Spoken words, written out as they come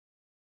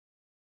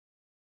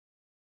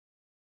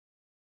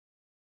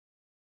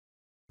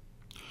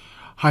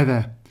Hi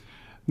there.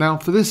 Now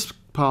for this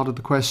part of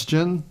the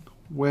question,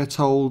 we're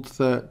told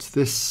that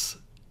this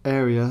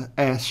area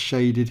S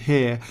shaded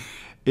here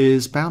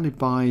is bounded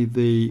by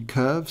the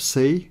curve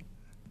C,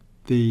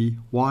 the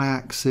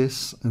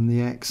y-axis and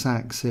the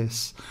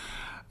x-axis,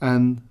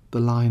 and the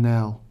line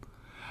L.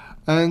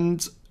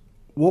 And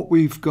what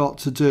we've got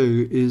to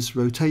do is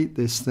rotate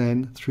this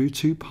then through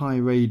 2 pi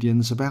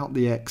radians about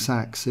the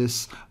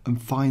x-axis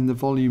and find the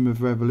volume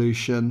of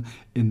revolution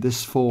in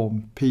this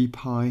form, p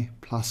pi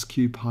plus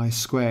q pi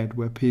squared,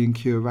 where p and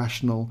q are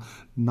rational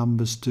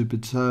numbers to be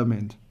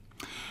determined.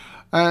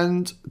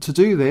 And to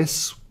do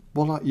this,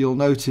 what you'll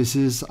notice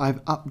is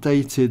I've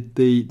updated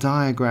the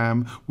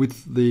diagram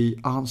with the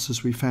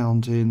answers we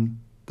found in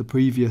the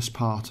previous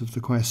part of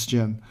the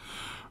question.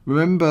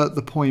 Remember,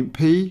 the point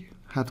P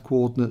had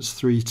coordinates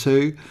 3,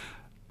 2.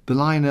 The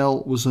line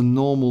L was a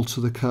normal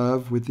to the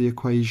curve with the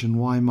equation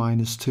y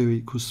minus 2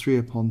 equals 3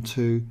 upon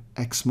 2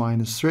 x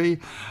minus 3,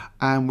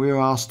 and we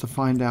were asked to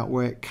find out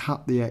where it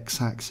cut the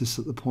x-axis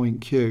at the point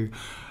Q,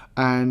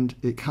 and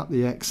it cut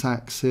the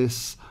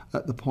x-axis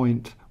at the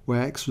point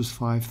where x was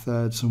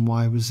 5/3 and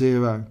y was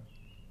 0.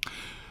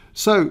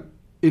 So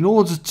in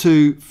order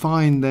to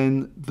find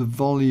then the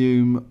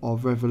volume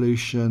of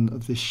revolution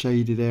of this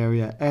shaded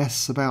area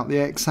S about the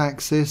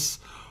x-axis,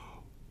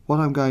 what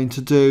I'm going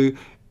to do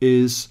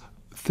is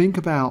think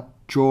about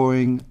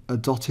drawing a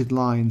dotted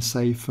line,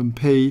 say from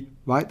P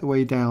right the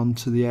way down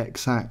to the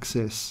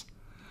x-axis,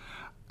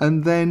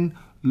 and then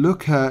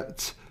look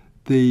at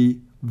the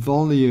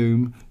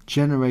volume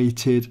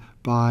generated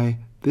by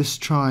this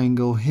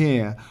triangle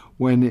here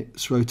when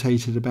it's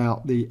rotated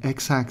about the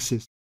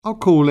x-axis. I'll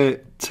call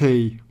it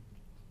T.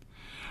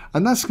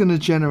 And that's going to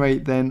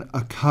generate then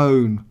a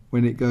cone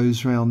when it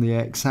goes around the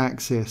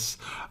x-axis.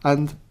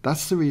 And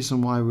that's the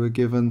reason why we're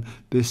given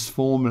this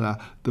formula,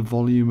 the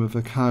volume of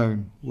a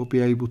cone. We'll be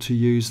able to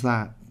use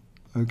that,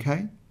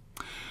 okay?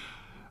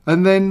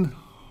 And then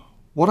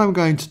what I'm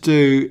going to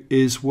do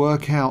is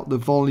work out the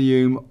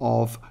volume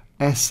of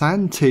S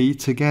and T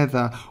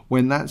together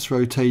when that's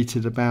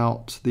rotated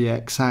about the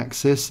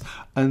x-axis,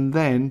 and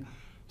then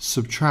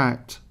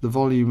subtract the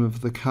volume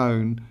of the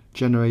cone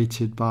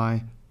generated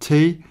by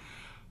T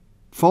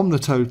from the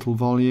total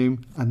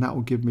volume, and that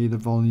will give me the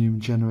volume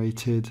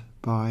generated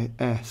by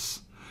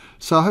S.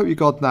 So I hope you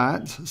got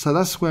that. So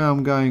that's where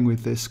I'm going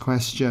with this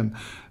question.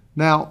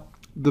 Now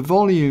the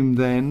volume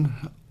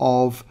then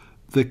of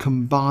the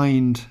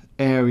combined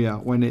area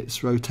when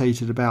it's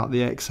rotated about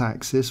the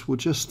x-axis, we'll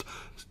just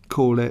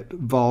call it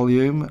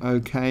volume,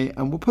 okay,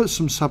 and we'll put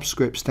some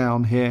subscripts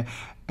down here,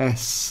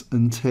 S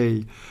and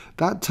T.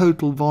 That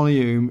total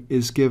volume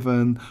is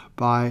given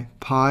by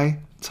pi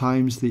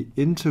times the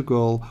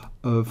integral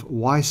of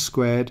y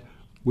squared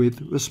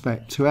with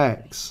respect to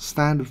x.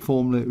 Standard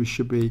formula that we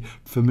should be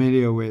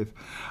familiar with.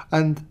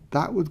 And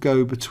that would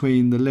go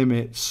between the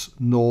limits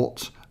 0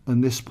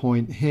 and this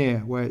point here,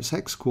 where its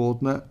x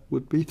coordinate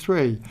would be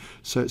 3.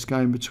 So it's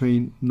going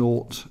between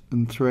 0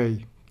 and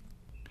 3.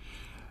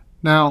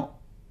 Now,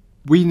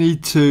 we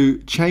need to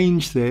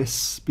change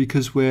this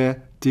because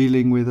we're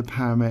dealing with a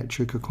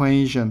parametric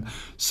equation.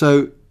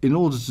 So in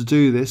order to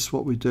do this,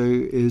 what we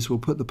do is we'll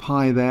put the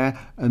pi there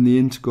and the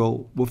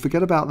integral. We'll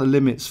forget about the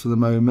limits for the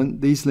moment.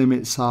 These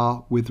limits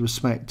are with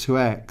respect to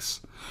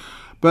x.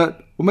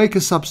 But we'll make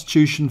a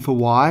substitution for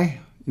y.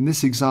 In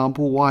this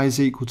example, y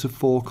is equal to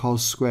 4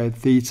 cos squared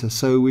theta.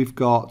 So we've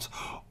got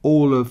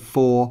all of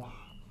 4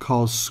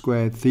 cos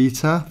squared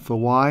theta for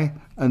y,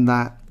 and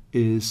that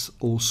is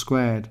all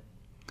squared.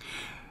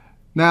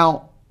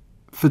 Now,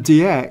 for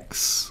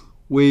dx,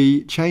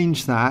 we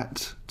change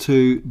that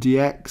to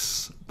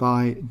dx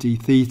by d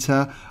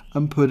theta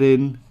and put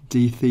in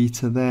d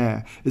theta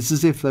there. It's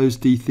as if those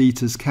d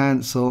thetas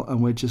cancel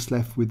and we're just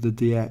left with the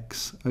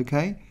dx,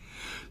 okay?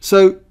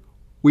 So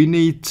we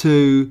need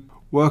to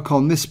work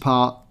on this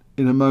part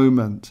in a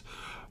moment.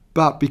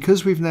 But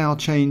because we've now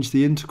changed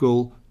the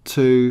integral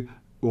to,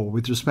 or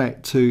with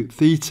respect to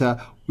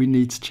theta, we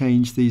need to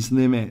change these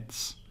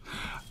limits.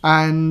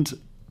 And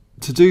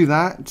to do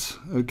that,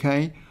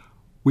 okay,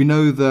 we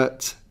know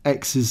that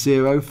x is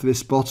 0 for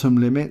this bottom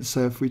limit,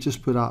 so if we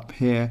just put up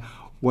here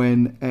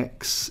when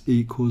x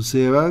equals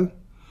 0,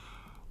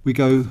 we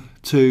go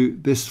to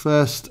this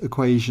first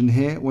equation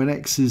here. When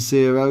x is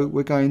 0,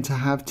 we're going to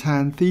have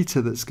tan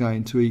theta that's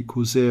going to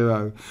equal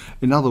 0.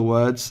 In other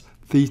words,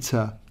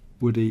 theta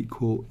would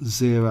equal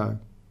 0.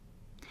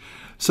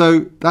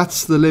 So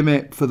that's the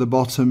limit for the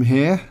bottom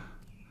here.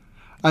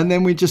 And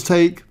then we just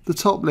take the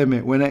top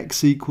limit when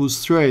x equals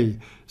 3.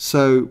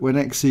 So when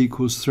x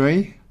equals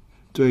 3,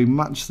 doing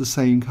much the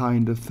same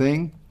kind of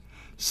thing,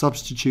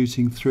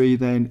 substituting 3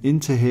 then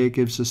into here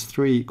gives us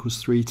 3 equals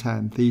 3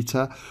 tan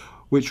theta,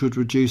 which would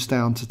reduce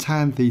down to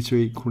tan theta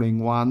equaling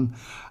 1,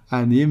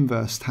 and the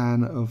inverse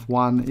tan of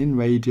 1 in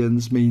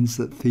radians means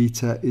that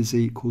theta is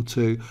equal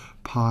to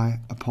pi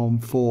upon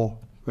 4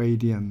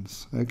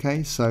 radians.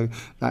 Okay, so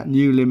that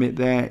new limit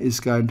there is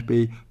going to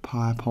be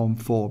pi upon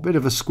 4. Bit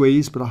of a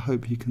squeeze, but I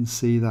hope you can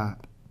see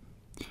that.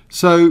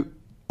 So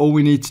all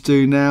we need to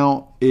do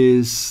now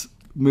is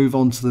move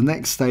on to the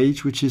next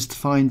stage, which is to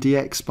find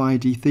dx by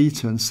d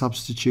theta and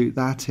substitute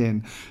that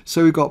in.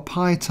 So we've got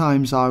pi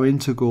times our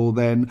integral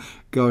then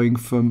going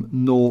from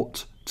 0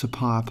 to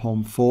pi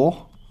upon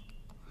 4.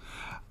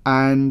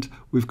 And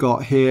we've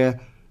got here,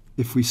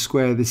 if we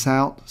square this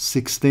out,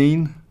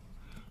 16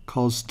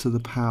 cos to the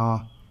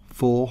power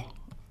 4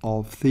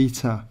 of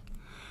theta.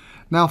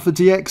 Now for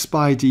dx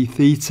by d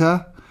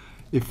theta,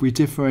 if we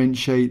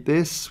differentiate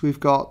this, we've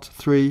got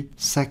 3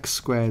 sec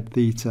squared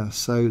theta.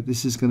 So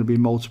this is going to be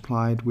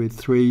multiplied with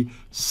 3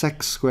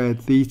 sec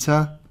squared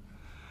theta,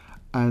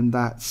 and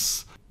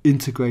that's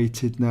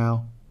integrated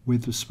now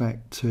with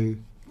respect to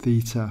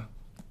theta.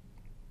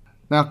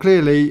 Now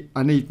clearly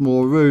I need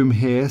more room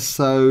here,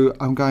 so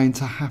I'm going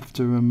to have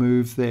to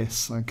remove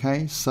this,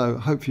 okay? So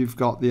hope you've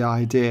got the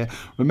idea.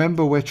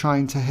 Remember, we're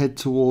trying to head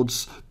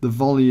towards the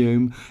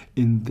volume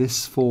in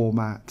this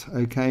format,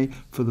 okay?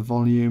 For the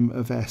volume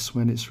of S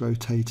when it's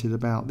rotated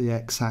about the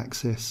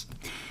x-axis.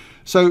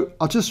 So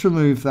I'll just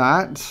remove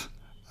that,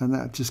 and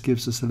that just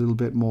gives us a little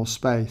bit more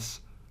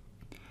space.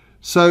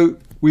 So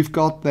we've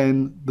got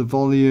then the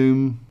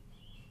volume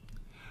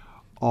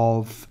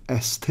of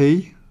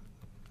ST.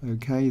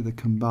 Okay, the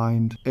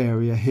combined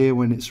area here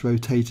when it's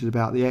rotated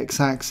about the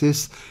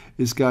x-axis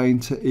is going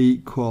to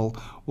equal,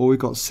 well, we've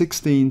got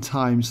 16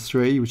 times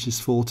 3, which is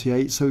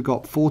 48, so we've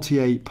got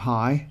 48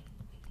 pi,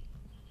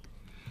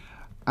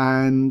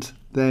 and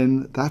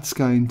then that's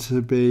going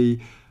to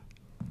be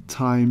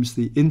times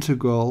the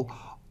integral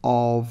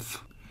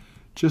of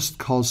just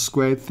cos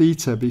squared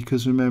theta,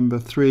 because remember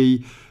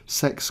 3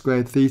 sec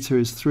squared theta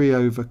is 3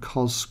 over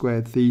cos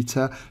squared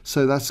theta,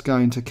 so that's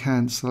going to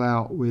cancel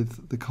out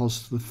with the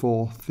cos to the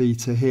 4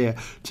 theta here,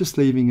 just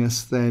leaving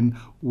us then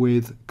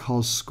with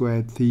cos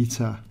squared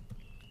theta.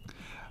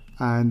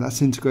 And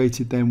that's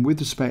integrated then with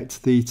respect to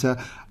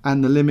theta,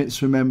 and the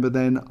limits, remember,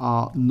 then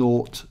are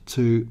 0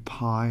 to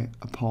pi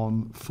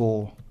upon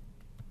 4.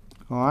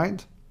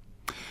 Alright?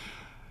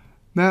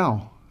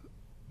 Now,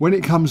 when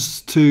it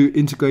comes to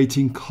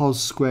integrating cos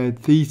squared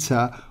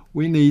theta,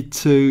 we need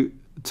to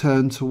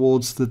turn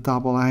towards the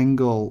double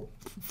angle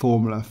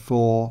formula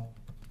for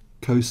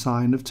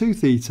cosine of 2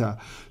 theta.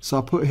 So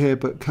I'll put here,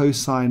 but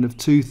cosine of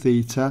 2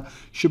 theta,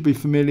 should be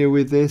familiar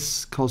with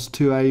this. Cos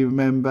 2a,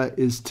 remember,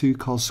 is 2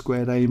 cos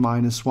squared a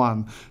minus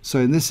 1. So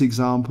in this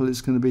example, it's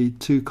going to be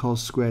 2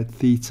 cos squared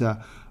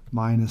theta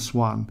minus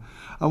 1.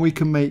 And we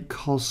can make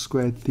cos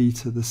squared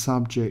theta the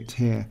subject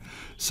here.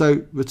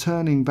 So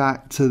returning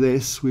back to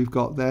this, we've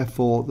got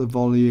therefore the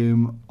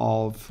volume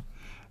of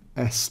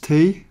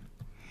ST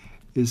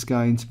is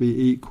going to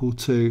be equal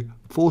to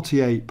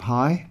 48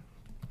 pi,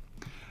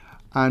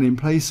 and in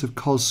place of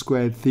cos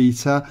squared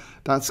theta,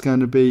 that's going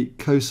to be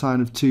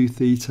cosine of 2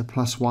 theta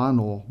plus 1,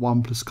 or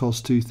 1 plus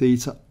cos 2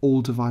 theta,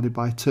 all divided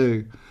by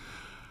 2.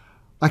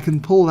 I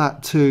can pull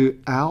that 2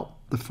 out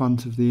the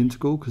front of the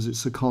integral because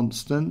it's a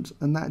constant,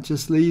 and that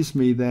just leaves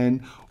me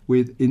then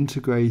with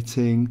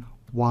integrating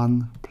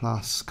 1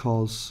 plus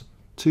cos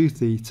 2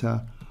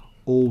 theta,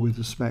 all with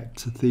respect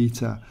to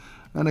theta.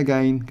 And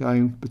again,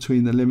 going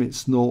between the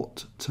limits 0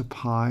 to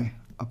pi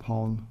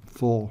upon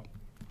 4.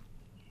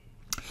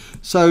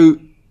 So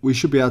we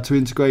should be able to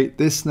integrate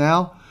this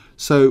now.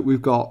 So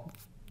we've got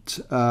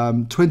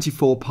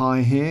 24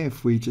 pi here,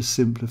 if we just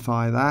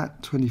simplify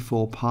that,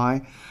 24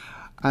 pi.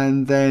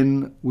 And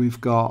then we've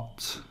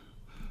got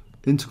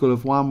integral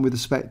of 1 with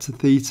respect to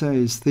theta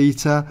is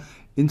theta.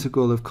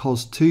 Integral of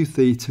cos 2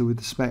 theta with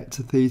respect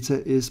to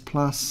theta is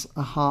plus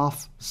a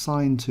half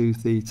sine 2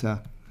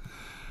 theta.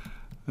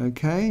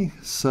 Okay,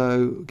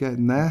 so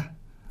getting there,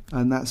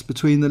 and that's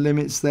between the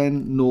limits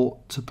then 0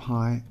 to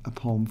pi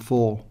upon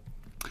 4.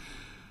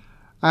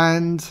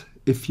 And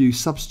if you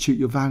substitute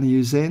your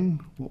values in,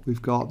 what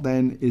we've got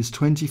then is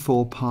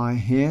 24 pi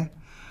here,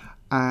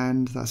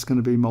 and that's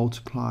going to be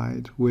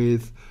multiplied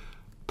with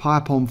pi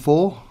upon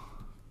 4,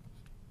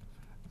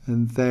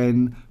 and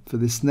then for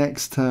this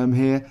next term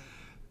here,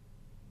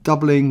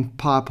 doubling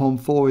pi upon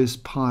 4 is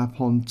pi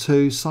upon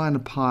 2, sine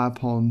of pi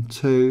upon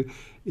 2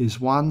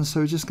 is 1, so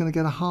we're just going to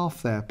get a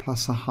half there,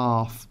 plus a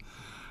half.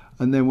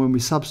 And then when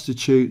we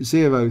substitute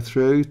 0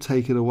 through,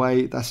 take it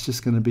away, that's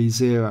just going to be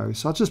 0.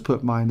 So I'll just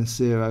put minus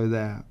 0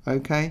 there,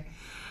 okay?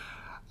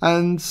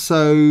 And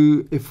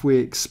so if we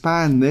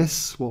expand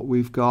this, what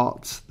we've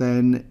got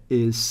then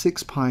is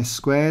 6 pi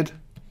squared,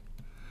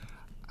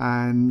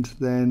 and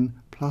then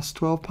plus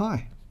 12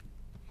 pi.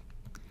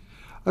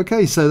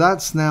 Okay, so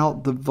that's now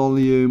the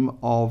volume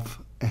of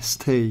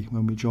ST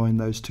when we join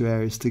those two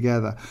areas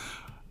together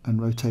and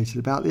rotate it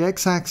about the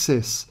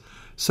x-axis.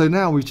 So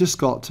now we've just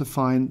got to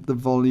find the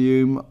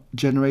volume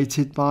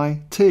generated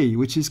by T,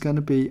 which is going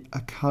to be a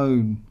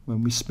cone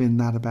when we spin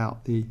that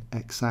about the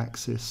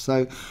x-axis.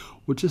 So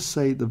we'll just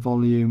say the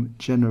volume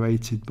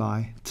generated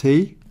by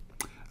T,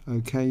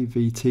 okay,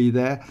 VT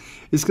there,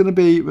 is going to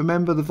be,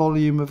 remember, the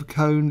volume of a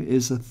cone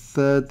is a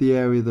third the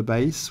area of the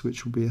base,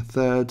 which will be a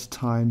third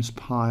times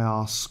pi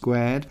r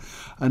squared,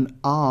 and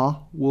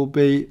r will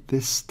be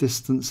this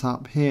distance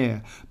up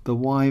here, the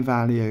y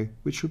value,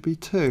 which would be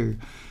 2.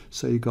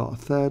 So you've got a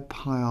third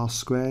pi r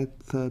squared,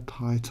 third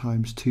pi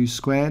times 2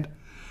 squared,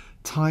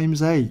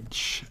 times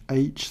h,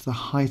 the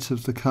height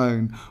of the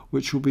cone,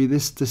 which will be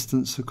this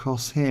distance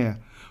across here,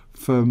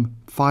 from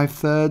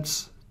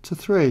 5/3 to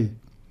 3.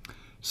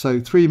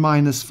 So 3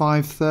 minus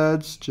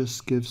 5/3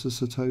 just gives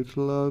us a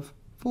total of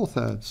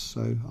 4/3.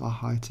 So our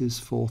height is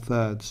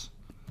 4/3.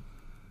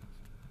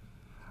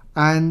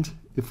 And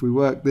if we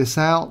work this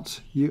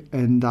out, you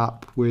end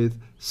up with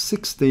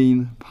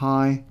 16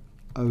 pi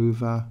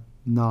over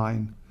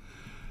 9.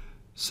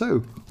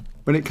 So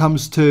when it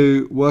comes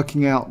to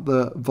working out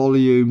the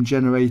volume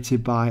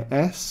generated by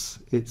S,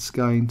 it's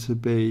going to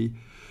be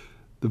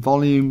the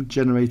volume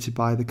generated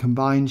by the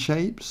combined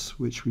shapes,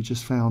 which we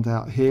just found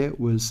out here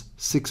was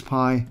 6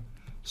 pi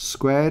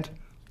squared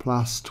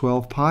plus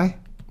 12 pi.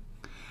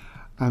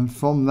 And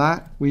from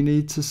that, we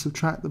need to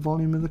subtract the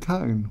volume of the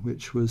cone,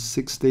 which was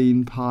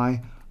 16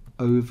 pi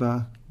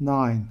over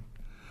 9.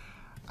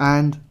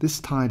 And this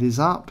tidies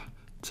up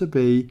to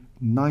be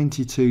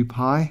 92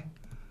 pi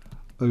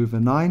over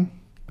 9,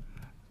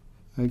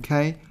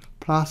 okay,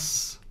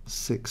 plus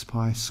 6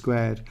 pi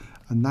squared.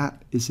 And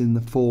that is in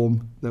the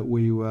form that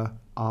we were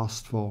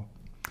asked for.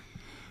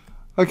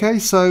 Okay,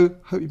 so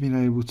hope you've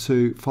been able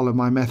to follow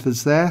my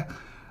methods there.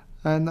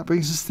 And that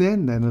brings us to the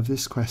end then of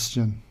this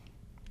question.